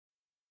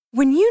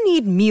When you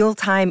need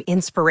mealtime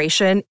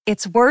inspiration,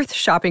 it's worth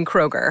shopping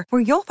Kroger,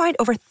 where you'll find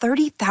over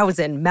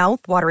 30,000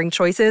 mouth-watering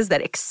choices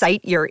that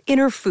excite your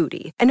inner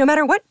foodie. And no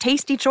matter what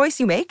tasty choice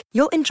you make,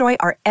 you'll enjoy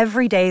our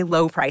everyday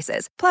low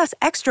prices, plus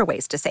extra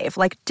ways to save,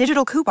 like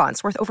digital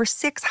coupons worth over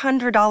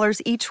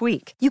 $600 each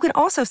week. You can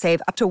also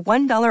save up to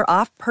 $1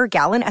 off per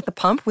gallon at the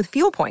pump with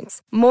fuel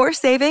points. More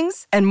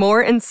savings and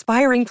more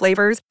inspiring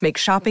flavors make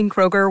shopping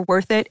Kroger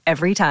worth it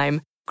every time.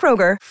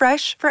 Kroger,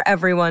 fresh for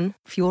everyone.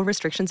 Fuel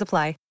restrictions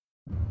apply.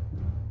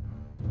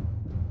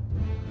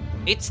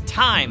 It's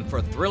time for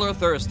Thriller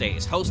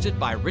Thursdays, hosted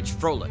by Rich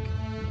Froelich.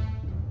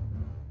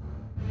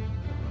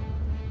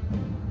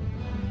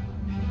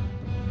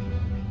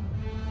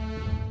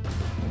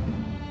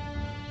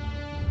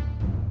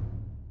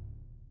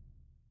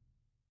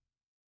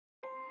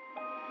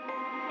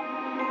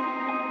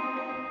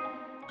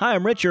 Hi,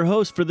 I'm Rich, your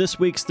host for this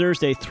week's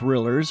Thursday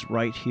Thrillers,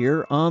 right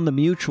here on the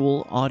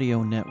Mutual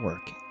Audio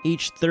Network.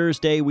 Each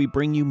Thursday, we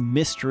bring you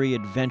mystery,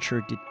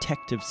 adventure,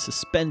 detective,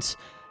 suspense,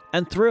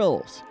 and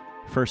thrills.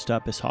 First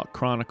up is Hawk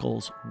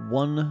Chronicles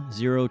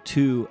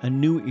 102, A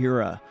New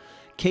Era.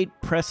 Kate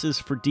presses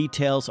for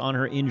details on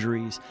her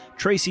injuries.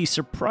 Tracy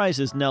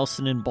surprises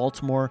Nelson in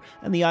Baltimore,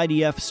 and the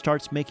IDF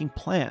starts making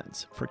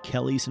plans for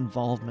Kelly's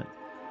involvement.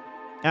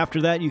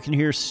 After that, you can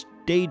hear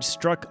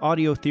stage-struck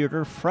audio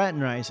theater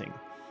fraternizing.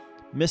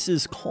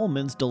 Mrs.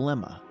 Coleman's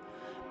Dilemma.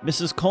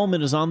 Mrs.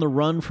 Coleman is on the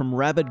run from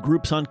rabid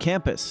groups on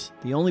campus.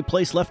 The only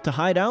place left to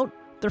hide out?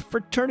 The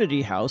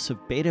fraternity house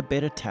of Beta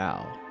Beta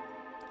Tau.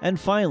 And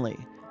finally,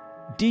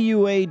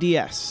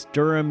 DUADS,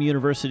 Durham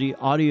University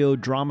Audio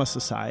Drama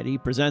Society,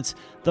 presents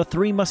The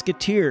Three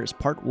Musketeers,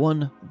 Part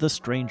 1, The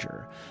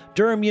Stranger.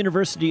 Durham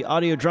University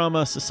Audio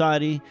Drama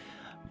Society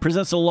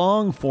presents a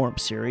long-form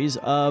series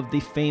of the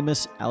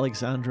famous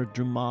Alexandre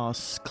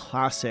Dumas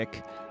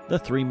classic, The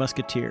Three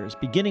Musketeers,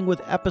 beginning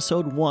with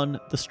Episode 1,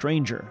 The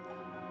Stranger.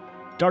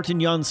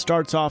 D'Artagnan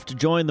starts off to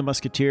join the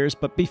Musketeers,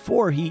 but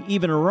before he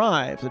even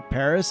arrives at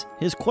Paris,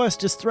 his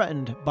quest is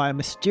threatened by a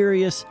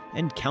mysterious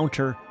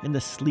encounter in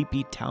the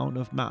sleepy town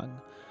of Meung.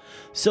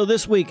 So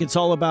this week, it's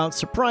all about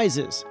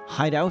surprises,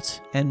 hideouts,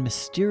 and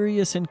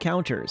mysterious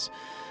encounters.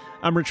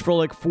 I'm Rich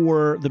Froelich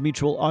for the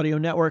Mutual Audio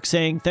Network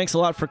saying thanks a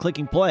lot for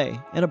clicking play,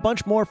 and a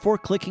bunch more for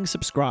clicking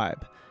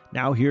subscribe.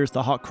 Now here's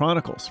the Hawk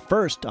Chronicles,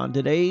 first on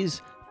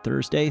today's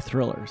Thursday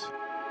Thrillers.